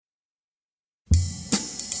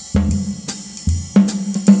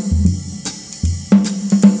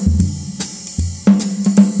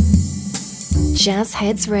Jazz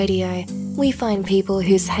Heads Radio. We find people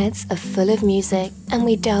whose heads are full of music and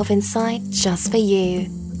we delve inside just for you.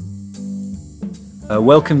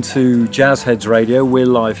 Welcome to Jazz Heads Radio. We're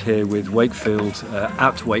live here with Wakefield,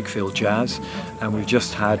 at Wakefield Jazz, and we've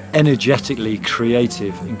just had energetically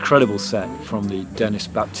creative, incredible set from the Dennis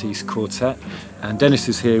Baptiste Quartet. And Dennis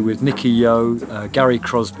is here with Nicky Yo, Gary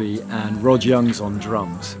Crosby and Rod Youngs on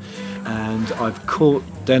drums. And I've caught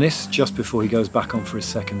Dennis just before he goes back on for his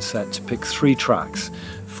second set to pick 3 tracks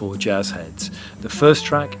for Jazz Heads. The first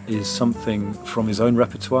track is something from his own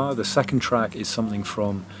repertoire. The second track is something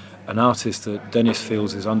from an artist that Dennis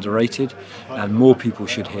feels is underrated and more people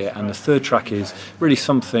should hear. And the third track is really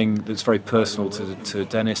something that's very personal to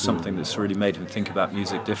Dennis, something that's really made him think about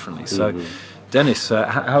music differently. So, Dennis, how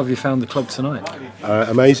have you found the club tonight?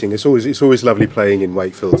 Amazing. It's always lovely playing in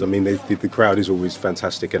Wakefield. I mean, the crowd is always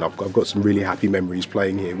fantastic, and I've got some really happy memories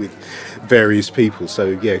playing here with various people.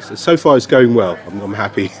 So, yeah, so far it's going well. I'm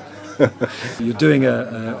happy. You're doing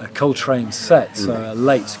a Coltrane set, so a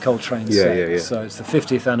late Coltrane set. Yeah. So it's the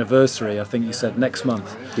 50th anniversary, I think you said, next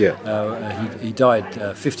month. Yeah. He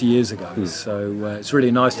died 50 years ago, so it's really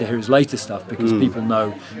nice to hear his later stuff because people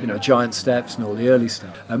know, Giant Steps and all the early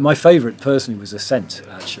stuff. My favourite personally was Ascent,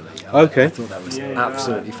 actually. Okay. I thought that was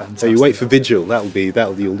absolutely fantastic. So you wait for Vigil.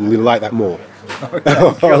 You'll like that more.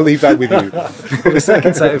 I'll leave that with you. The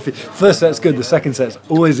second set, first set's good. The second set's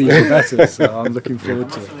always even better. So I'm looking forward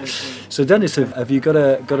to it. So Dennis, have you got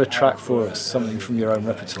a track for us? Something from your own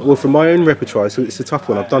repertoire? Well, from my own repertoire, so it's a tough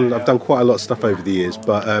one. I've done quite a lot of stuff over the years,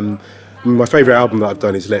 but my favourite album that I've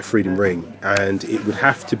done is Let Freedom Ring, and it would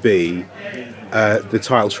have to be the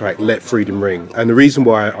title track, Let Freedom Ring. And the reason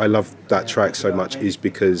why I love that track so much is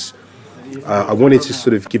because I wanted to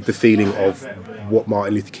sort of give the feeling of what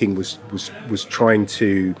Martin Luther King was trying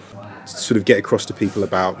to sort of get across to people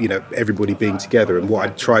about, everybody being together. And what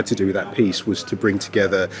I tried to do with that piece was to bring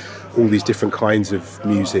together all these different kinds of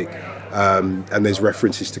music. And there's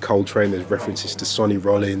references to Coltrane, there's references to Sonny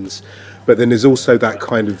Rollins, but then there's also that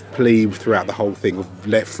kind of plea throughout the whole thing of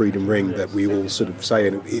Let Freedom Ring that we all sort of say,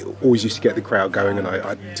 and it always used to get the crowd going. And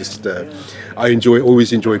I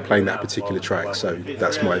always enjoy playing that particular track. So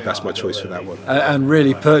that's my choice for that one. And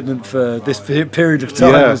really pertinent for this period of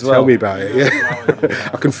time as well. Tell me about it.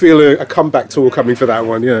 Yeah, I can feel a comeback tour coming for that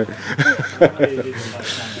one. Yeah.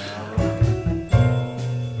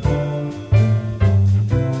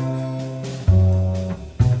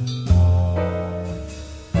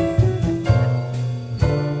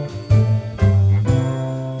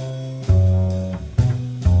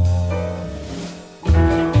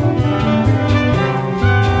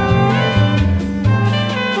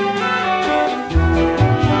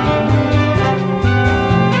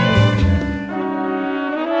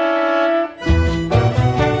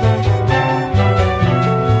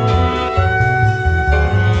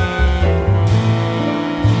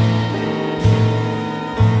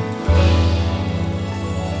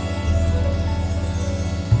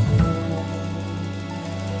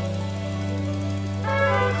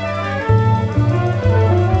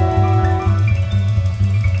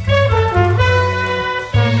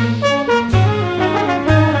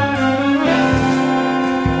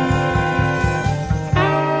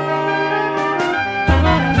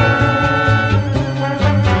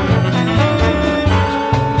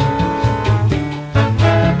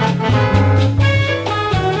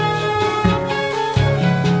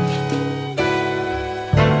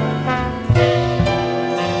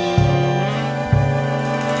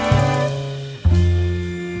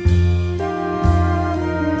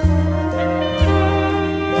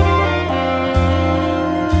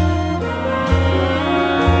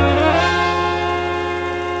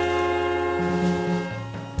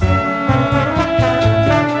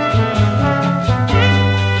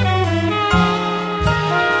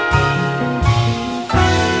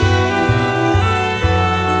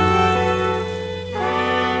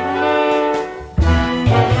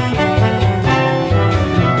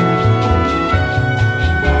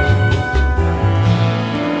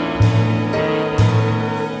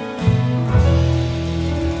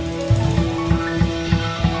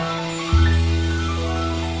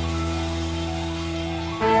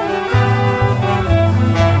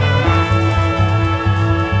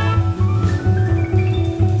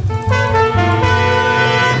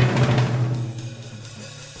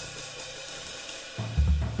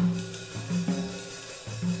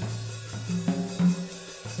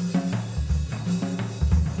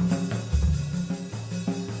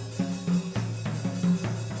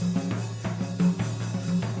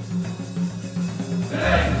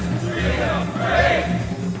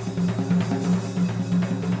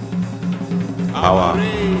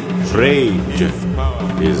 rage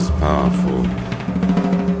is powerful.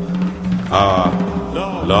 Our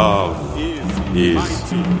love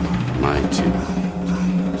is mighty.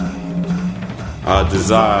 Our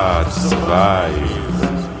desire to survive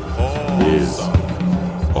is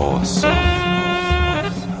awesome.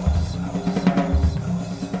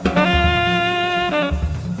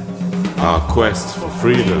 Our quest for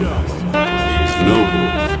freedom is noble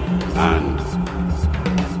and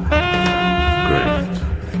great.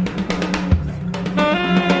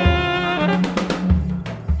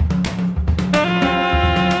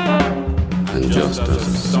 And just as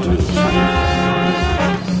astute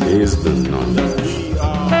is the knowledge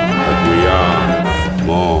that we are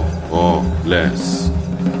more or less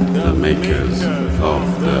the makers of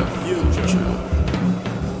the future.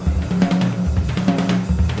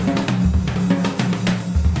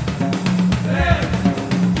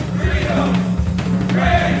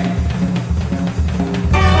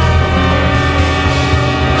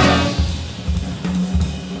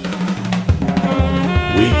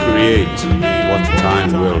 We create what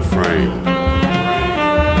time will frame.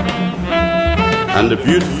 And a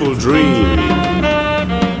beautiful dream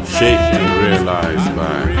shaped and realized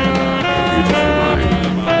by a beautiful mind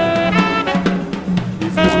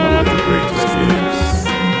is one of the greatest gifts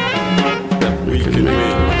that we can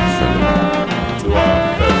make to our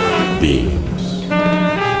fellow beings.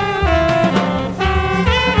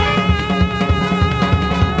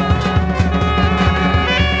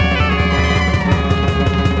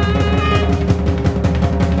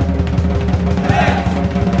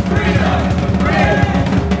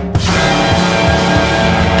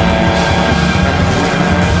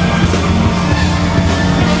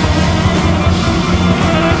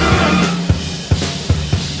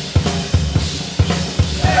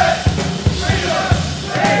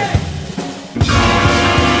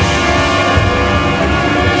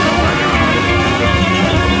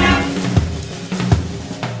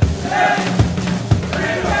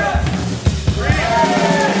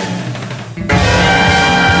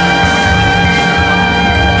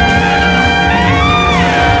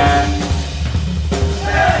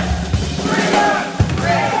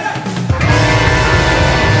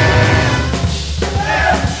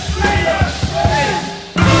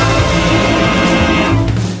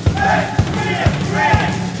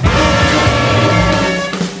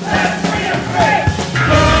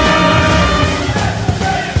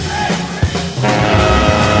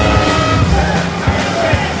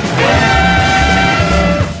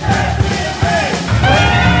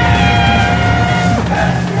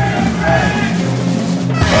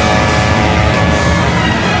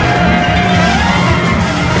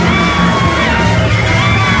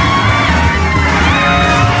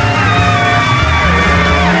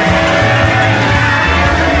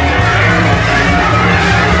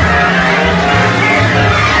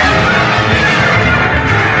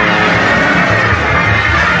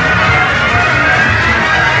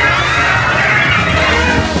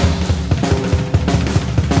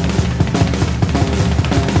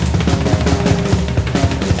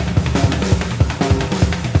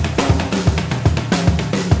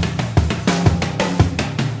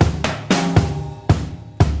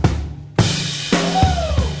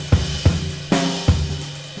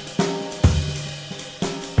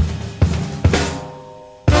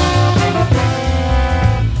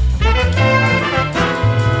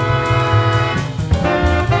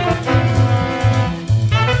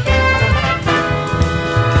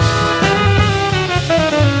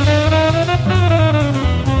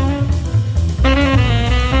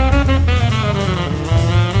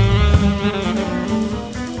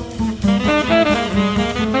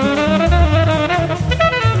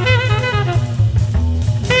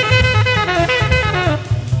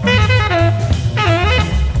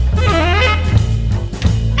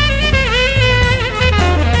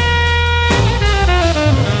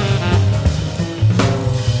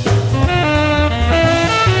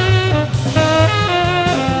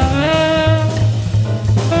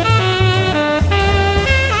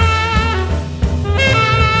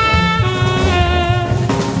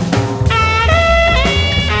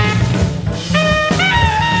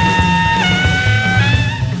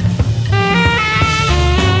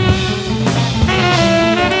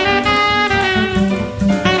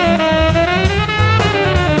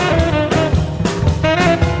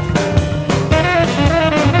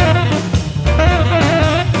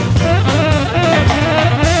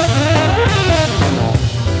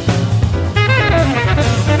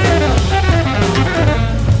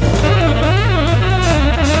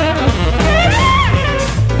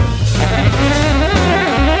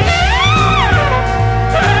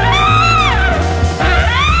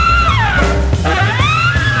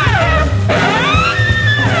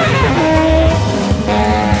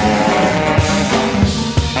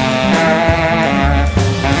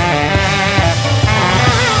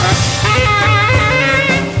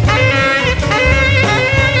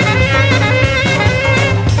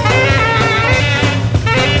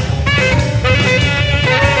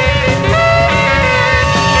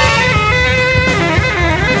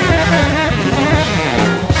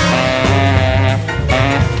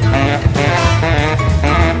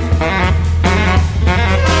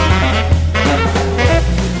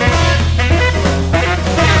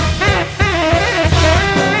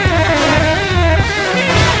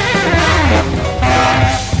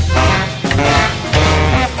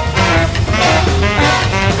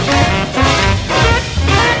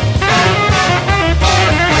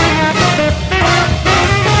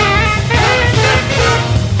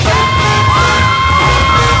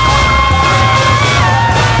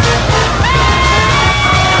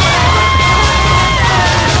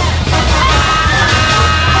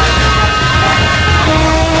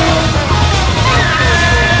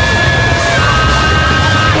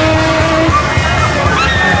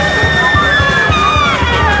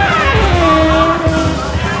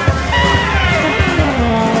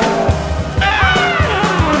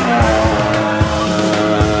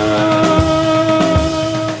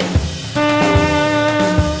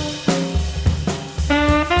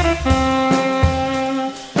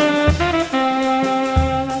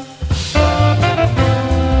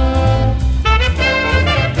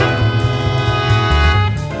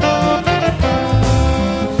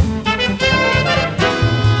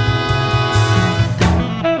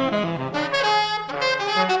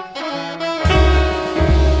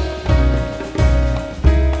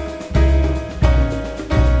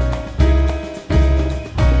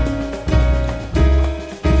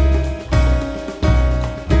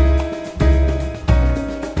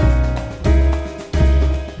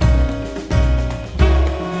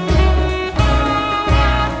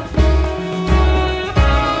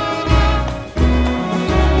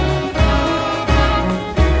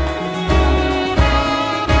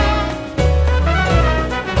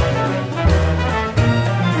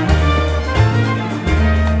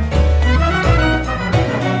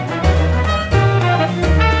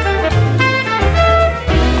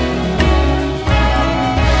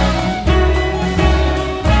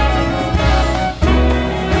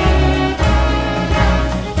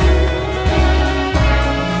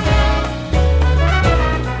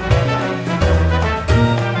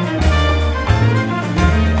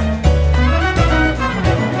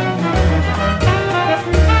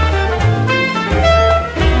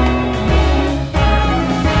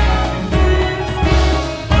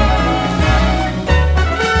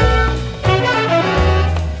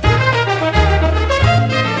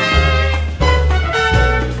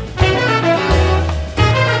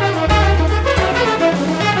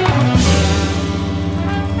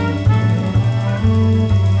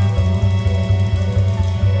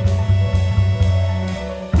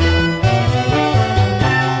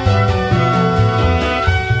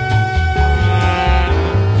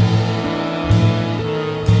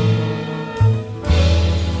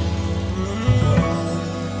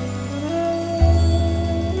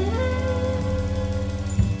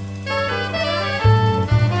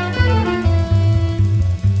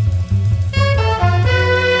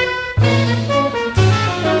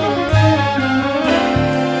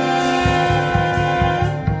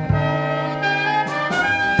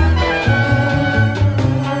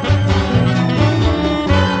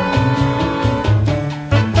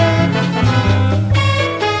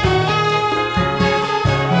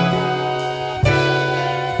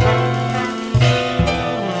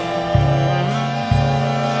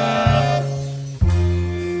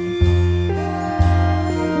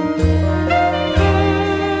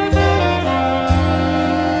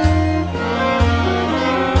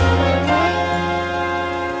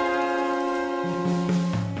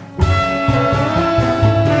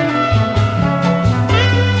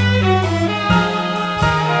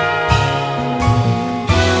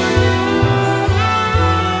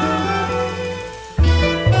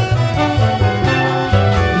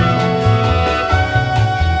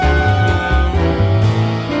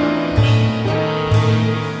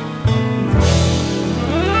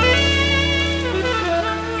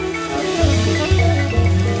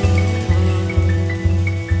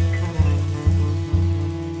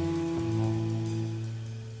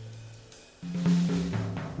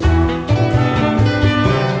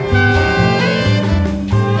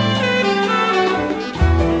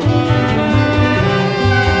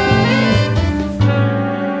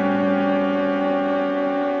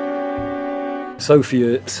 So for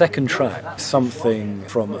your second track, something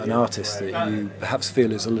from an artist that you perhaps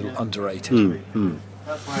feel is a little underrated.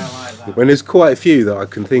 Well, there's quite a few that I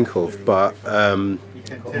can think of, but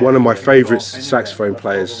one of my favourite saxophone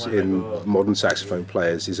players in modern saxophone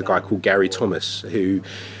players is a guy called Gary Thomas, who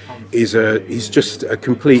he's just a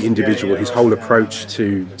complete individual. His whole approach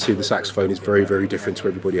to the saxophone is very, very different to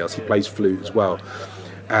everybody else. He plays flute as well,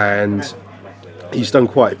 and he's done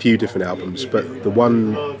quite a few different albums, but the one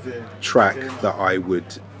I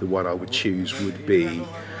would choose would be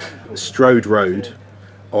Strode Road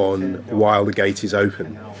on While the Gate is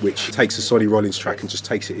Open, which takes a Sonny Rollins track and just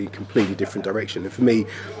takes it in a completely different direction. And for me,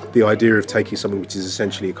 the idea of taking something which is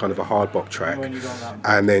essentially a kind of a hard bop track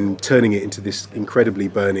and then turning it into this incredibly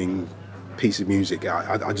burning piece of music,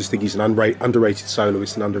 I just think he's an underrated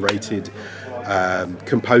soloist, an underrated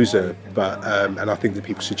composer, but and I think that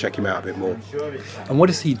people should check him out a bit more. And what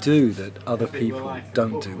does he do that other people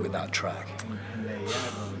don't do with that track?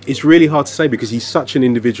 It's really hard to say because he's such an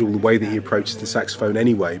individual, the way that he approaches the saxophone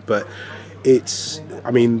anyway, but his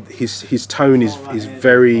tone is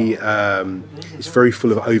very it's very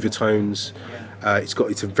full of overtones.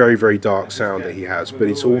 It's a very, very dark sound that he has, but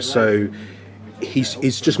it's also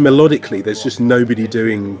it's just melodically there's just nobody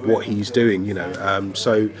doing what he's doing,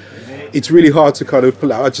 so it's really hard to kind of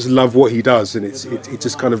pull out. I just love what he does, and it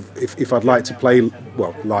just kind of, if I'd like to play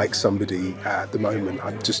like somebody at the moment,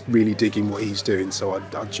 I'm just really digging what he's doing, so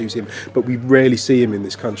I'd choose him. But we rarely see him in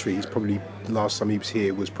this country. He's probably, last time he was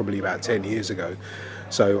here was probably about 10 years ago,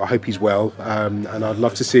 so I hope he's well, and I'd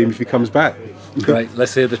love to see him if he comes back. Great,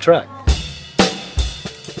 let's hear the track.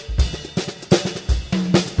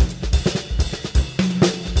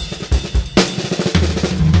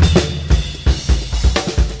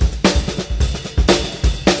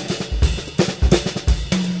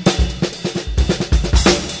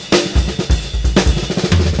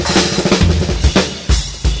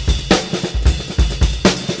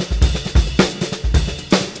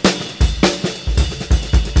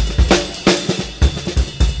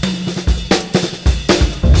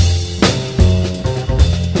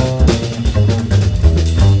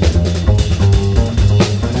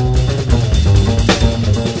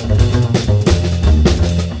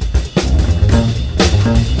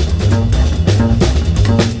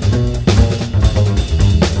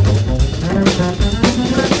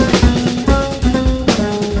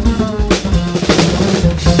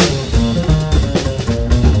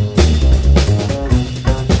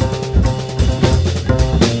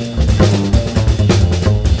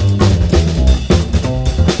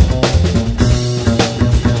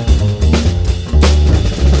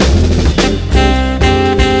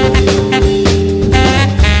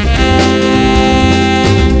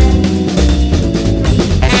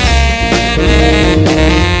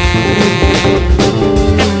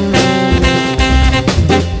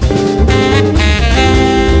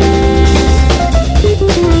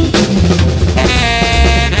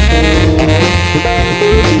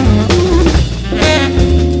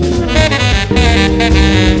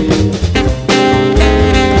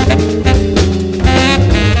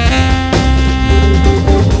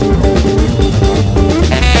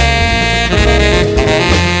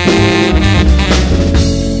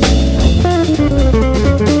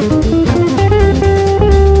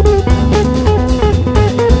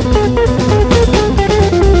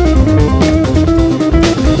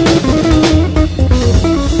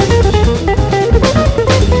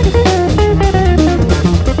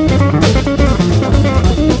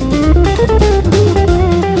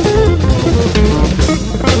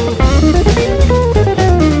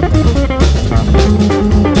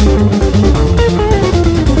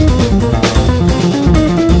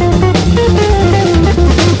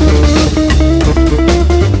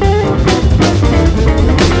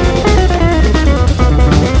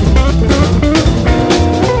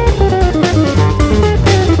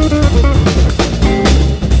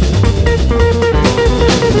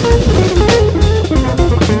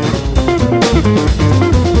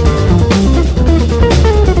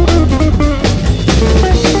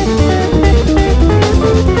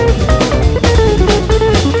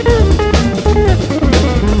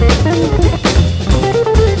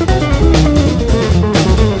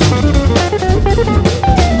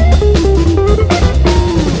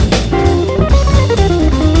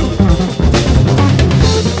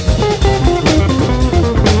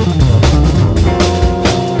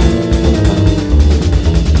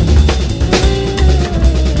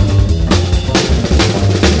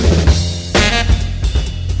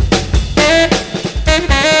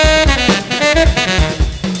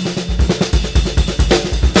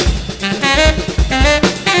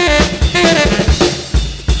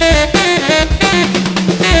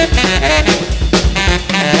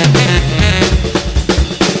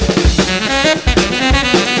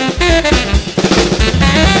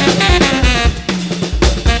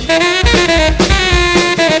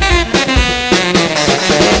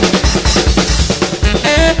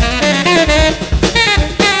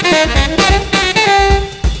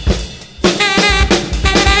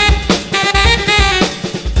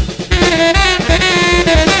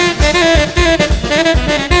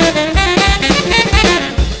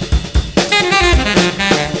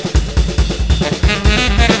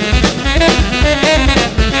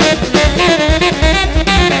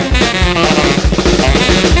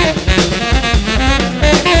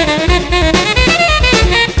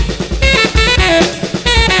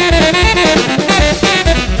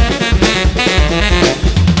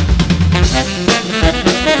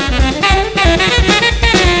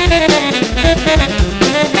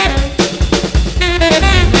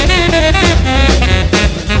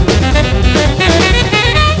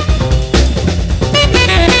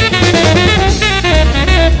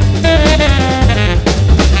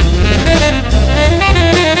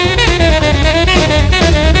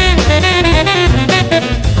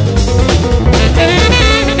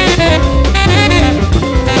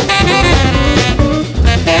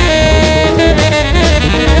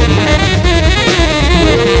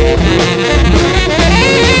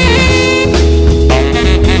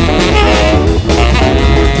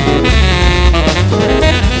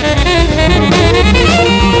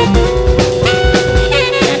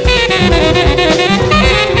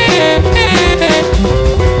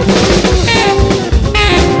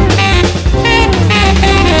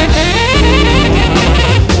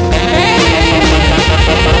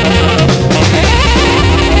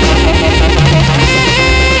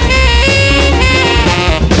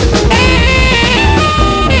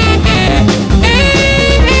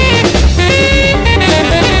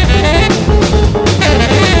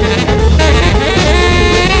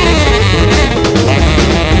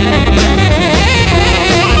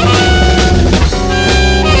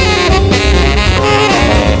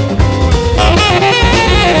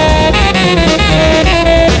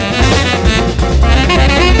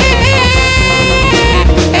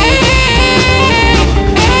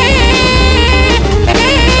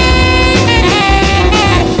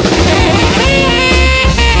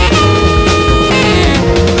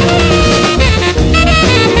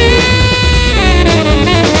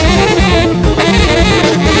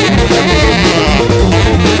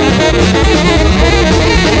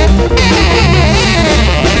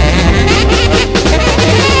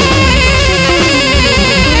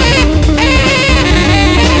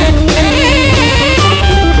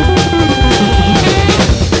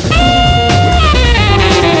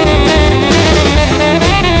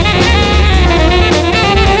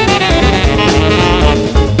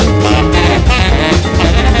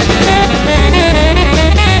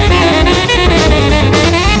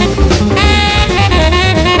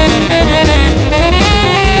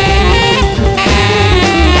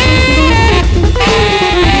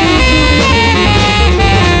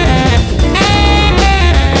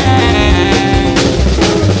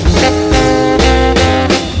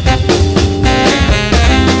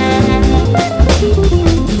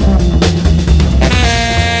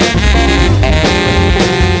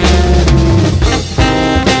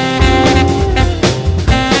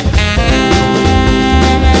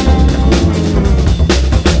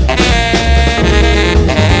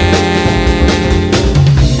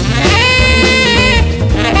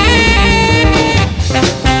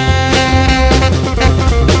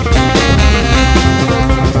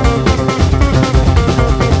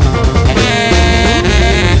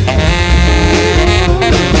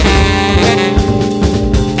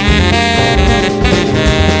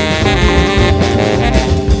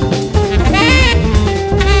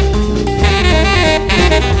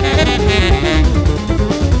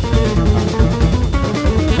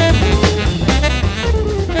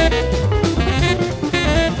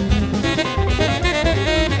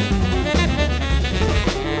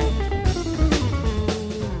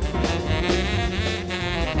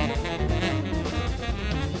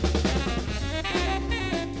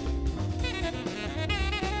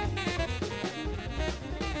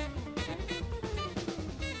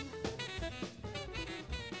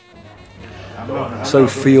 So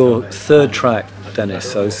for your third track,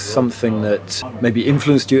 Dennis, so something that maybe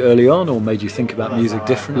influenced you early on or made you think about music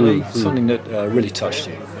differently, something that really touched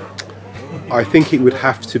you? I think it would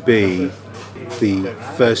have to be the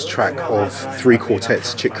first track of Three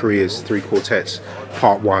Quartets, Chick Corea's Three Quartets,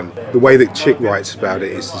 Part 1. The way that Chick writes about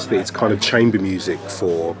it is that it's kind of chamber music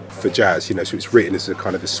for jazz, you know, so it's written as a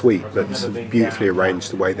kind of a suite, but it's beautifully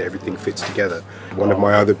arranged the way that everything fits together. One of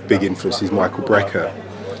my other big influences is Michael Brecker,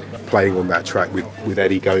 playing on that track with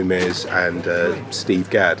Eddie Gomez and Steve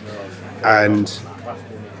Gadd. And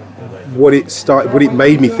what it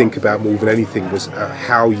made me think about more than anything was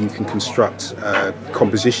how you can construct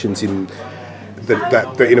compositions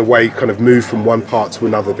that in a way kind of move from one part to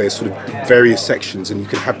another. There's sort of various sections and you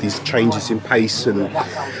can have these changes in pace, and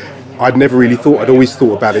I'd always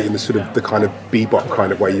thought about it in the kind of bebop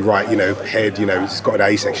kind of way. You write, you know, head, you know, it's got an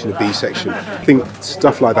A section, a B section. I think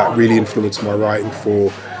stuff like that really influenced my writing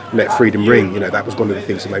for Let Freedom Ring. You know, that was one of the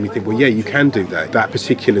things that made me think, well, yeah, you can do that. That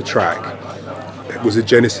particular track was a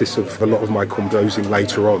genesis of a lot of my composing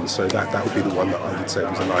later on, so that would be the one that I would say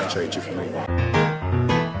was a life changer for me.